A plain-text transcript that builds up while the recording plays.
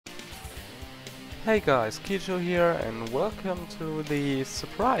Hey guys, Kito here and welcome to the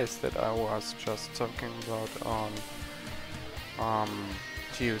surprise that I was just talking about on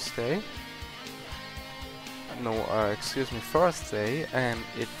Tuesday. No, excuse me, Thursday, and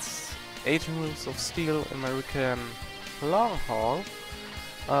it's 80 Rules of Steel American Long Haul.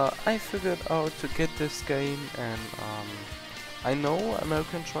 I figured out to get this game and I know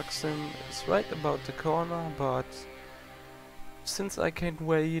American Truck Sim is right about the corner, but since I can't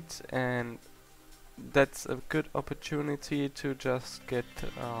wait and that's a good opportunity to just get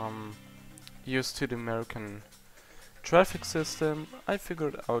used to the American traffic system, I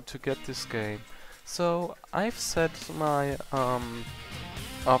figured out to get this game. So I've set my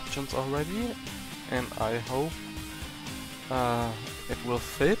options already and I hope it will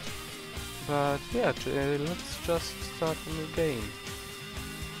fit. But yeah, let's just start a new game.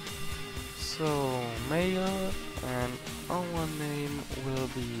 So male, and our name will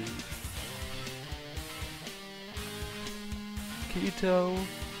be Kito.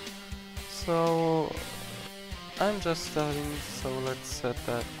 So I'm just starting, so let's set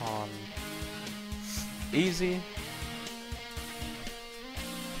that on easy.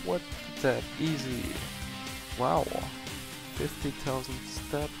 What that easy? Wow, 50,000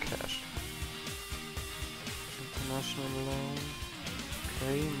 stab cash. International loan.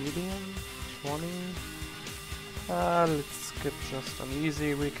 Okay, medium, 20. Let's skip just on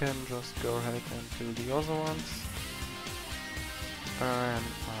easy. We can just go ahead and do the other ones. And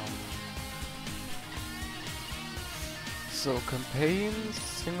so campaigns,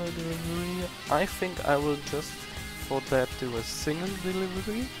 single delivery. I think I will just for that do a single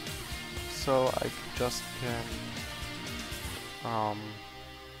delivery, so I just can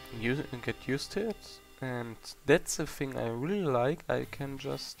get used to it. And that's the thing I really like. I can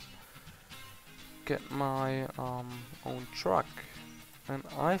just get my own truck, and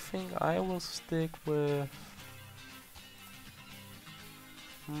I think I will stick with.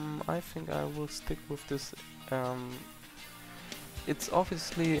 I think I will stick with this. It's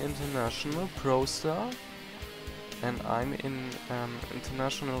obviously international Pro Star, and I'm in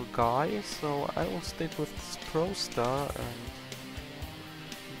international guy, so I will stick with this Pro Star and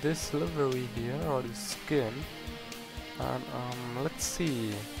this livery here, or this skin. And let's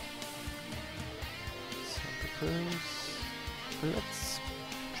see. Santa Cruz. Let's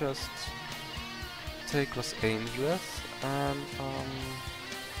just take Los Angeles and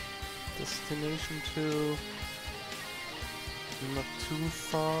destination to not too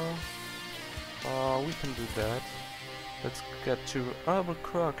far. We can do that. Let's get to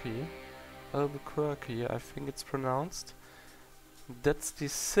Albuquerque. Albuquerque, I think it's pronounced. That's the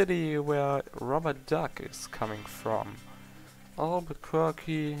city where Robert Duck is coming from.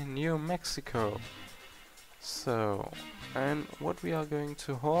 Albuquerque, New Mexico. So, and what we are going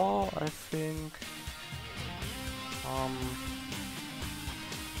to haul, I think.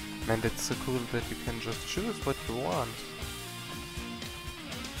 Man, that's so cool that you can just choose what you want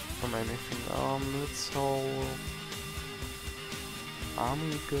from anything. Let's haul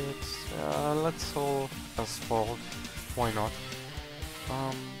army goods. Let's haul asphalt. Why not?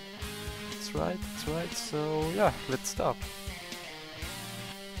 That's right, that's right. So yeah, let's stop.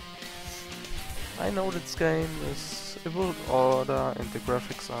 I know this game is a build order and the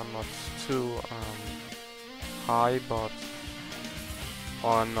graphics are not too high, but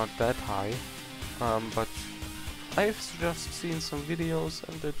or not that high, but I've just seen some videos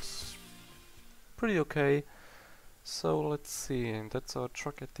and it's pretty okay. So let's see, that's our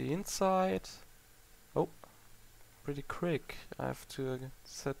truck at the inside. Oh, pretty quick. I have to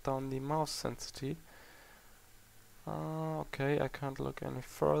set down the mouse sensitivity. Okay, I can't look any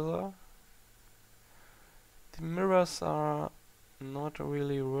further. The mirrors are not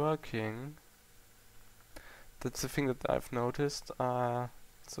really working. That's the thing that I've noticed.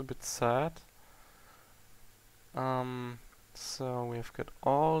 It's a bit sad. So we've got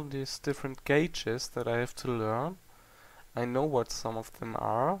all these different gauges that I have to learn. I know what some of them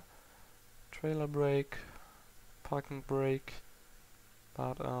are. Trailer brake, parking brake.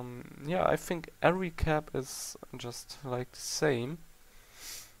 But yeah, I think every cab is just like the same.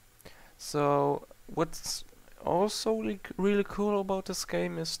 So what's also really cool about this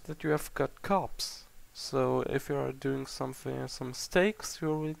game is that you have got cops. So if you are doing some mistakes, you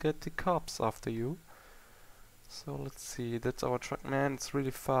will get the cops after you. So let's see, that's our truck. Man, it's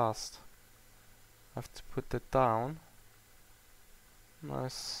really fast. I have to put that down.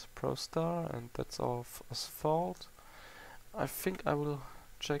 Nice Pro Star, and that's all asphalt. I think I will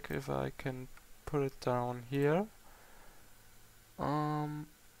check if I can put it down here.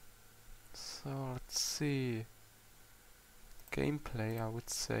 So let's see. Gameplay, I would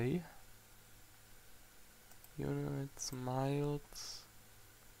say. Units, miles.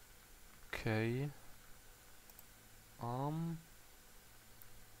 Okay.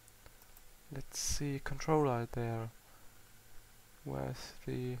 Let's see, controller there. Where's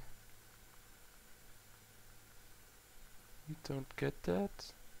the... You don't get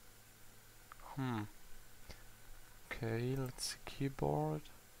that? Okay, let's see, keyboard.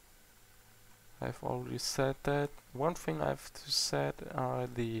 I've already said that. One thing I have to set are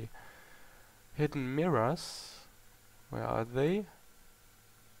the hidden mirrors. Where are they?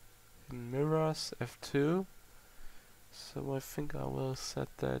 Hidden mirrors, F2. So I think I will set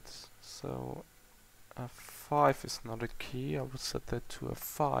that so F5 is not a key. I will set that to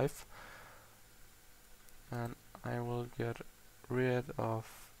F5. And I will get rid of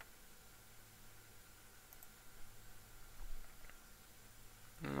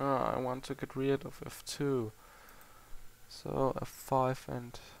I want to get rid of F2. So F5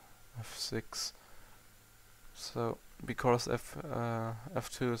 and F6. So because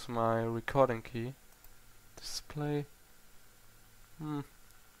F2 is my recording key. Display.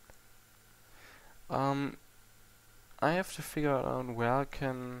 I have to figure out where I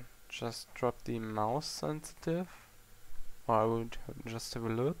can just drop the mouse sensitive. Or I will just have a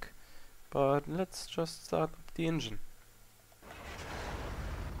look. But let's just start up the engine.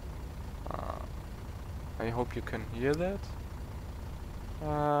 I hope you can hear that.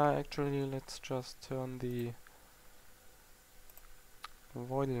 Actually, let's just turn the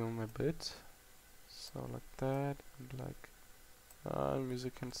volume a bit. So like that, and like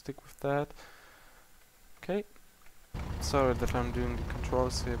music can stick with that. Okay. Sorry that I'm doing the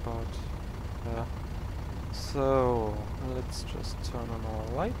controls here, but so let's just turn on our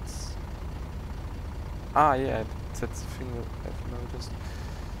lights. Ah, yeah, that's the thing that I've noticed.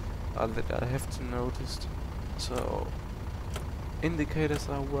 That I have to notice. So indicators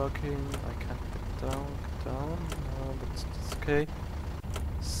are working. I can't get down. But it's okay.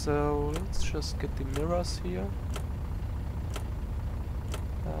 So let's just get the mirrors here.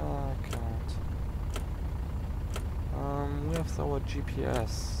 I can't. We have our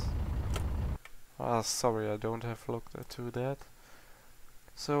GPS. Sorry, I don't have looked into that.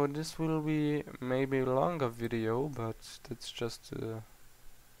 So this will be maybe a longer video, but that's just a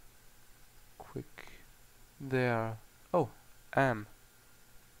quick there. Oh,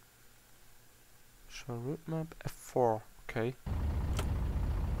 show route map F4. Okay.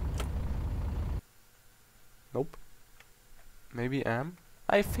 Nope. Maybe M?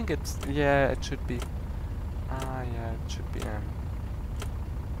 I think it's... yeah, it should be... yeah, it should be M.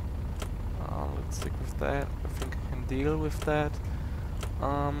 Let's stick with that. I think I can deal with that.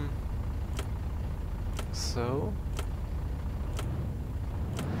 So...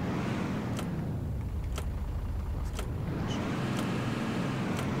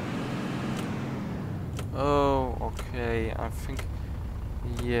 oh, okay, I think...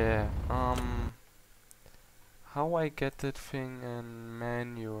 yeah, how I get that thing in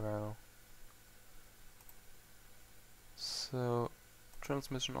manual? So,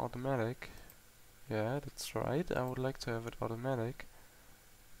 transmission automatic. Yeah, that's right. I would like to have it automatic.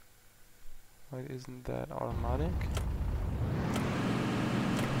 Why isn't that automatic?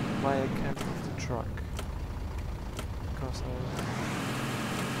 Why I can't move the truck? Because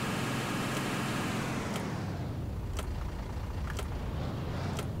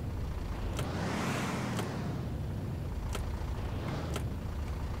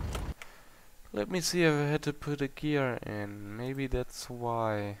let me see if I had to put a gear in. Maybe that's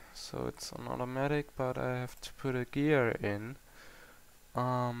why. So it's on automatic, but I have to put a gear in.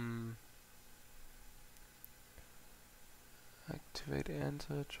 Activate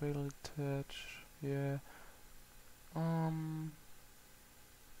enter, trailer attach. Yeah.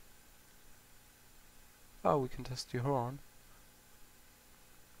 Oh, we can test the horn.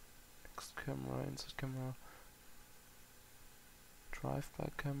 Next camera, insert camera. Drive-by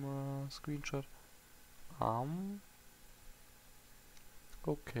camera, screenshot.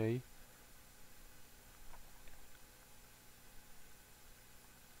 Okay.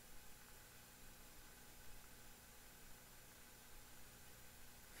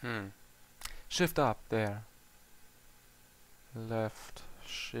 Shift up there. Left,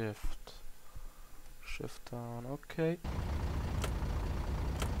 shift. Shift down, okay.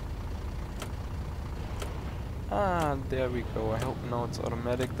 Ah, there we go. I hope now it's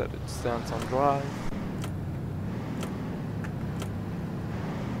automatic, that it stands on drive.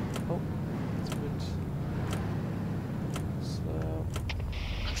 Oh, that's a bit slow.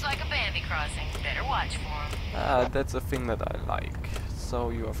 Looks like a Bambi crossing. Better watch for him. Ah, that's a thing that I like. So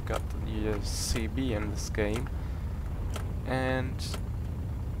you have got the CB in this game, and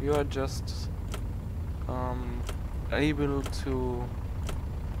you are just able to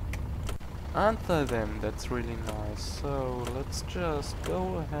answer them. That's really nice. So let's just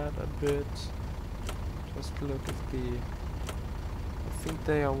go ahead a bit. Just look if I think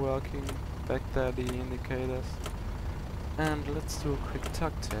they are working back there, the indicators. And let's do a quick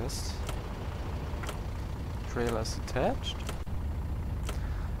tug test. Trailers attached.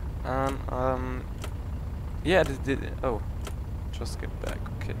 And yeah, oh, just get back.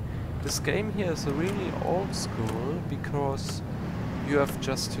 Okay, this game here is really old school because you have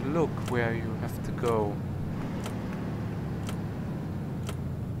just to look where you have to go.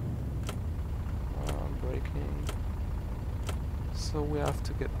 Braking. So we have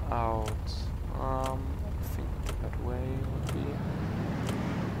to get out. I think that way would be.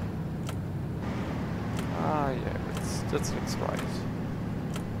 Yeah, that looks right.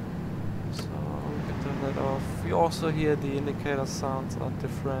 So we can turn that off. We also hear the indicator sounds are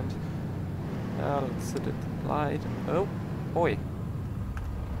different. Let's set it light. Oh, oi!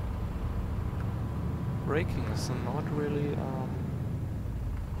 Braking is not really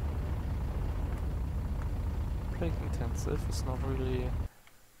brake intensive. It's not really a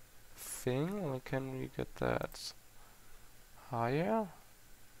thing. Can we get that higher?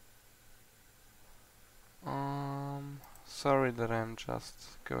 Sorry that I'm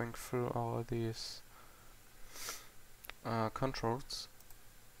just going through all these controls.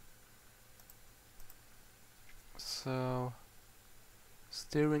 So,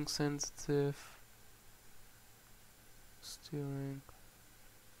 steering sensitive, steering,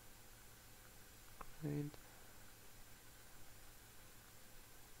 great.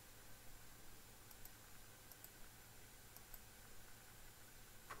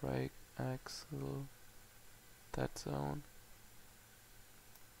 Brake axle, that zone.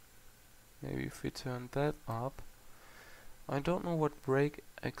 Maybe if we turn that up. I don't know what brake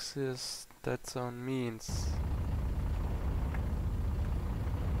axis that zone means.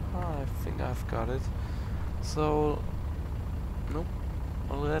 I think I've got it. So, nope.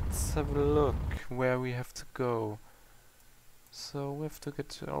 Let's have a look where we have to go. So we have to get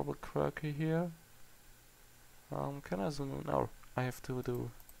to Albuquerque here. Can I zoom in? No, I have to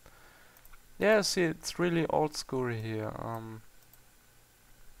do. Yeah, see, it's really old school here.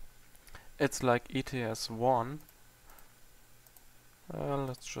 It's like ETS 1.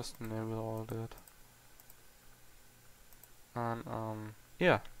 Let's just enable all that. And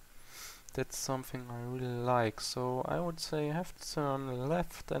yeah, that's something I really like. So I would say I have to turn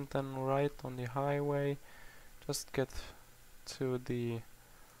left and then right on the highway. Just get to the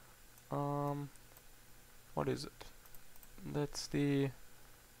what is it? That's the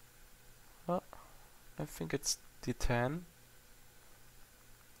I think it's the 10.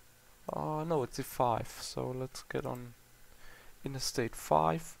 No, it's the 5. So let's get on Interstate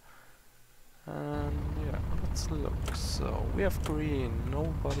 5. And yeah, let's look. So we have green.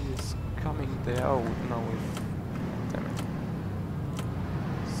 Nobody is coming there. Oh no! Damn it.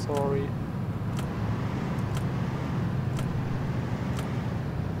 Sorry.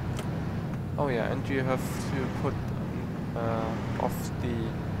 Oh yeah, and you have to put off the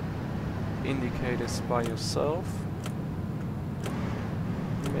indicators by yourself.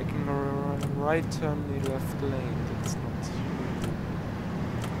 Making a right turn in the left lane. That's not really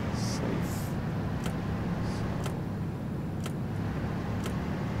safe.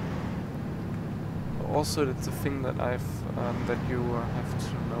 Also, that's a thing that that you have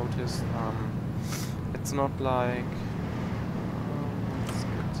to notice. It's not like. Let's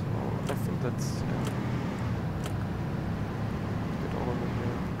get. Oh, I think that's. Get over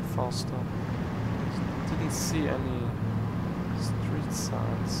here faster. Didn't see any street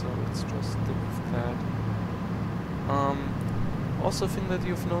signs, so let's just stick with that. Also, a thing that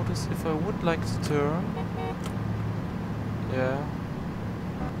you've noticed, if I would like to turn, yeah.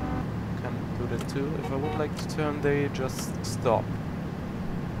 Do that too. If I would like to turn, they just stop.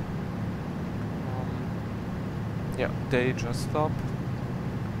 Yeah, they just stop.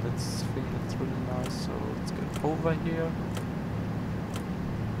 That's the thing that's really nice. So let's get over here.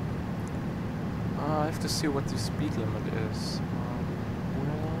 I have to see what the speed limit is.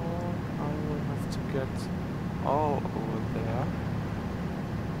 Well, I will have to get all over there.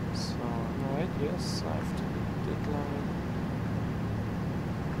 So, right, yes, I have to deadline.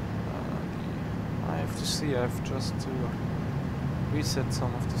 I have to see, I have just to reset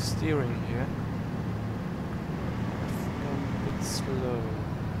some of the steering here. I think I'm a bit slow.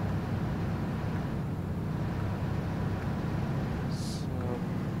 So,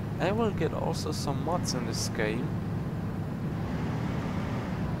 I will get also some mods in this game.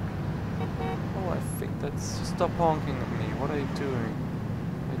 Oh, I think that's... Stop honking at me, what are you doing?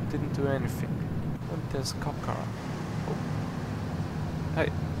 I didn't do anything. And there's a cop car. Oh. Hey,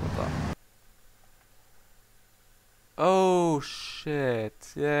 what the? Oh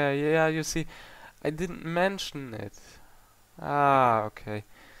shit. Yeah, yeah, you see, I didn't mention it. Ah, okay.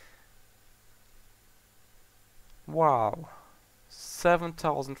 Wow.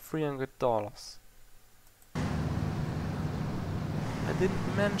 $7,300. I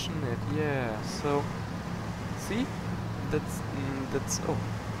didn't mention it, yeah, so see? That's oh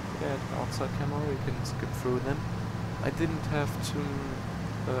yeah, outside camera, you can skip through them. I didn't have to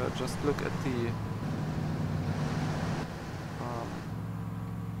just look at the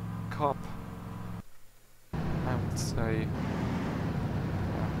cop, I would say.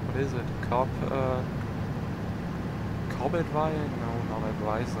 What is it? Cop cop advisor? No, not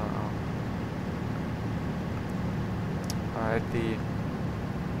advisor. At the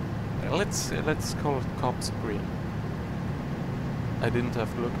let's call it cop screen. I didn't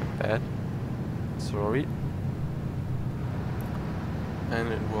have to look at that. Sorry.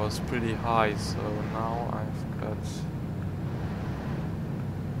 And it was pretty high, so now I've got.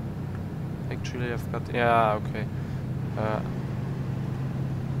 Actually, I've got. Yeah, okay.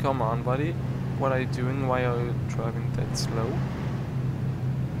 Come on, buddy. What are you doing? Why are you driving that slow?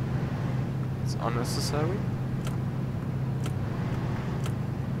 It's unnecessary.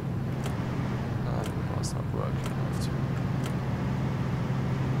 It was not working.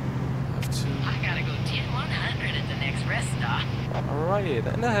 I gotta go 10-100 at the next rest stop. Alright,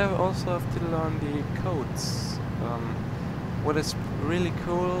 and I also have to learn the codes. What is really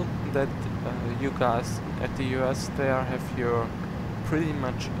cool that you guys at the US there have your pretty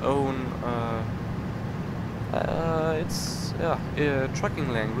much own trucking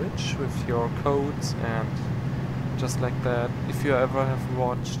language with your codes and just like that. If you ever have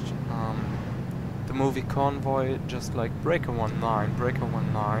watched the movie Convoy, just like Breaker 19,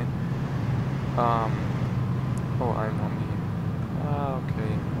 oh, I'm on the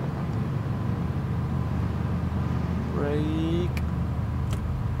okay, brake.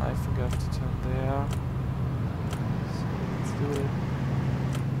 I forgot to turn there. So let's do it.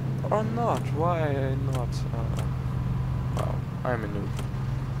 Or not? Why not? Wow, I'm a noob.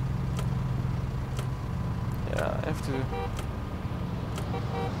 Yeah, I have to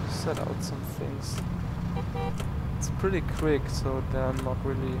set out some things. It's pretty quick, so they're not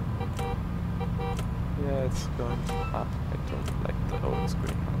really. Yeah, it's going to. I don't like the old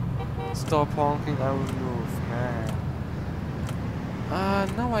screen. Stop honking, I will move, man.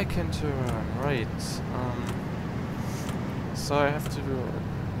 Now I can turn, right. So I have to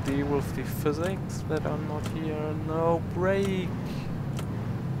deal with the physics that are not here. No, brake!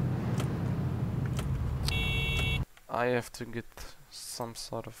 I have to get some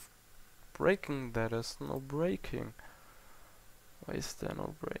sort of braking. That is no braking. Why is there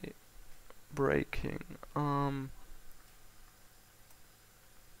no braking?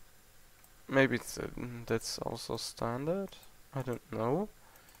 Maybe it's that's also standard. I don't know.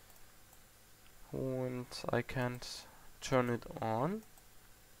 And I can't turn it on.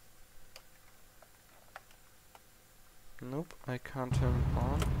 Nope, I can't turn it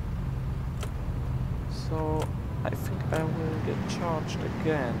on. So I think I will get charged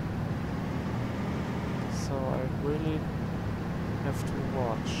again. So I really have to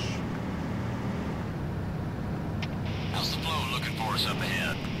watch. How's the flow looking for us up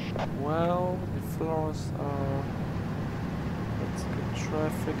ahead? Well, the floors are. Let's get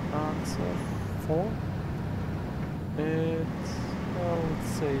traffic answer for. It's. Let's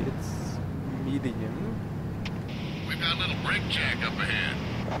say it's medium. We've got a little brake jack up ahead.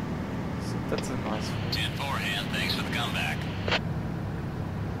 So that's a nice one. 10-4 hand, thanks for the comeback.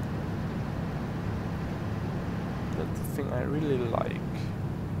 That's the thing I really like.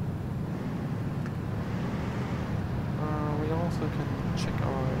 We also can check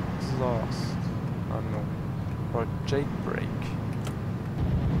our exhaust. Oh no. Or jailbreak.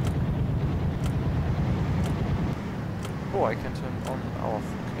 Oh, I can turn on and off,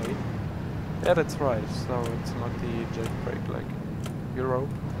 okay. Yeah, that's right, so it's not the jailbreak like in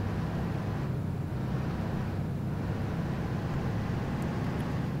Europe.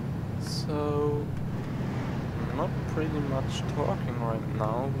 So I'm not pretty much talking right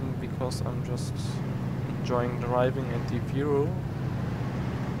now because I'm just enjoying driving at the Bureau,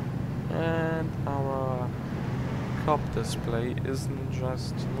 and our cop display isn't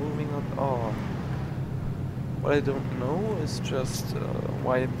just moving at all. What I don't know is just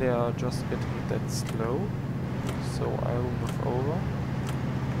why they are just getting that slow. So I will move over.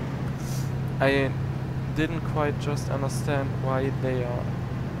 I didn't quite just understand why they are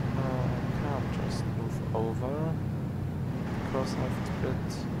can't just move over because I have to get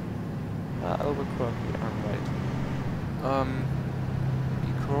Albuquerque, I'm right.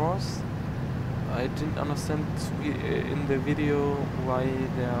 Because I didn't understand in the video why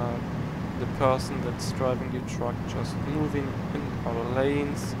the person that's driving the truck just moving in our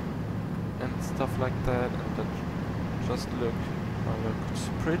lanes and stuff like that, and that just looked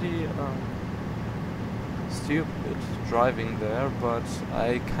pretty stupid driving there, but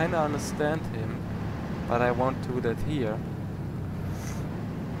I kinda understand him, but I won't do that here.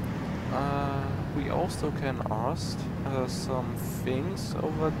 We also can ask some things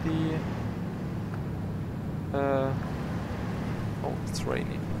over the oh, it's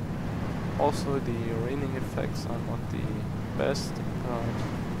raining. Also the raining effects are not the best, but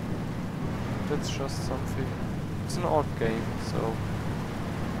that's just something. It's an odd game, so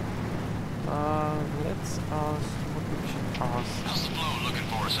let's ask what we can ask. How's the flow looking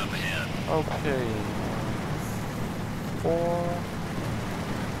for us up ahead? Okay, 4.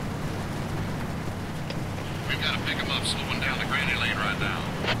 We've got to pick them up, slowing down the granny lane right now.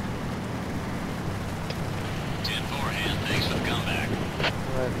 10-4 hand, thanks for the comeback.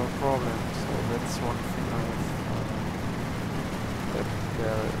 Right, no problem. So that's one thing that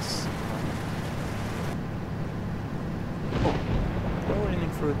there is. Oh, we're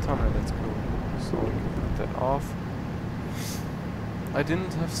raining through a tunnel, that's cool. So we can put that off. I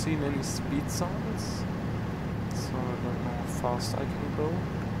didn't have seen any speed signs, so I don't know how fast I can go.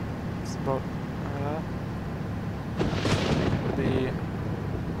 It's about the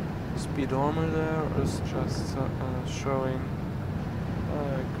speedometer is just showing a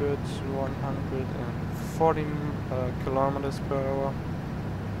good 140 kilometers per hour.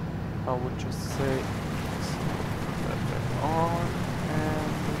 I would just say let's put that on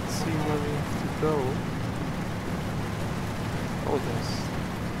and let's see where we have to go. Oh, there's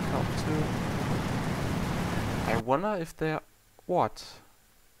count 2. I wonder if they're what?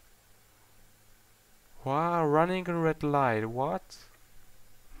 Wow, running a red light, what?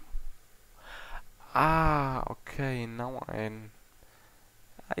 Ah, okay, now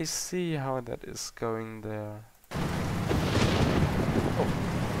I see how that is going there. Oh,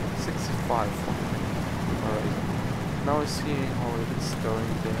 65. Alright, now I see how it is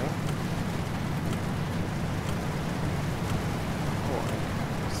going there. Oh, I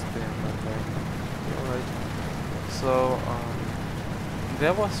stay in my lane. Alright, so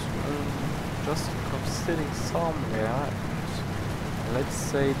there was just a cop sitting somewhere, and let's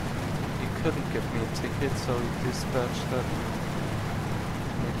say he couldn't give me a ticket, so he dispatched that to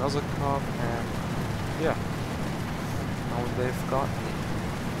another cop, and yeah, now they've got me.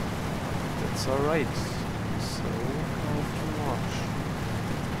 That's alright, so I have to watch.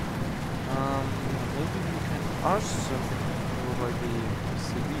 Maybe we can ask something over the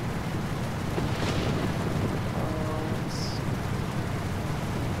CD.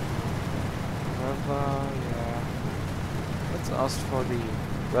 Weather, yeah. Let's ask for the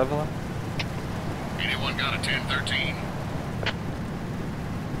weather. Anyone got a 1013?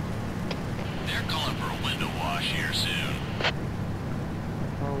 They're calling for a window wash here soon.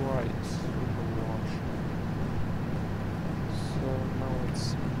 Alright, window wash. So now it's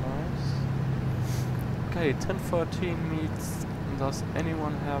nice. Okay, 1014 means, does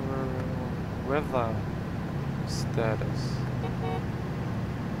anyone have a weather status?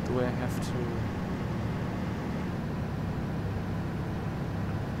 Do I have to...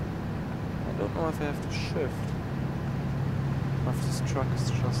 I don't know if I have to shift. Or if this truck is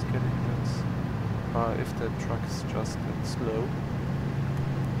just getting this. Or if that truck is just that slow.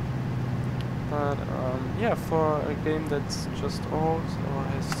 But yeah, for a game that's just old or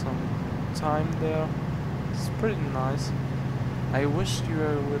has some time there, it's pretty nice. I wish you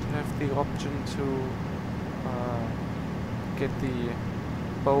would have the option to get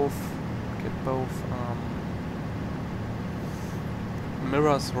both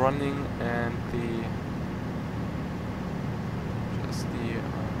mirrors running and the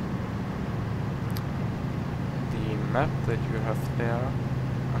map that you have there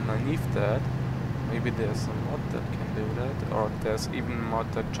underneath that. Maybe there's a mod that can do that, or there's even a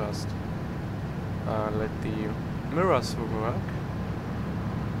mod that just let the mirrors work.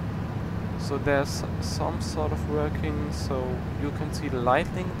 So there's some sort of working, so you can see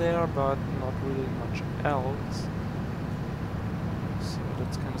lighting there, but not really much else. So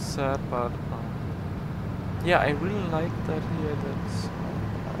that's kind of sad, but yeah, I really like that here. That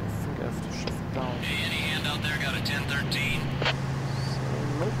I think I have to shift down. Hey, any hand out there got a 1013? So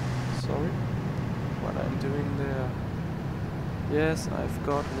nope, sorry. What I'm doing there? Yes, I've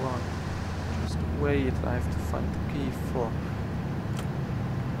got one. Just wait, I have to find the key for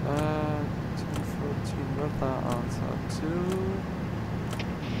 1014 weather answer 2.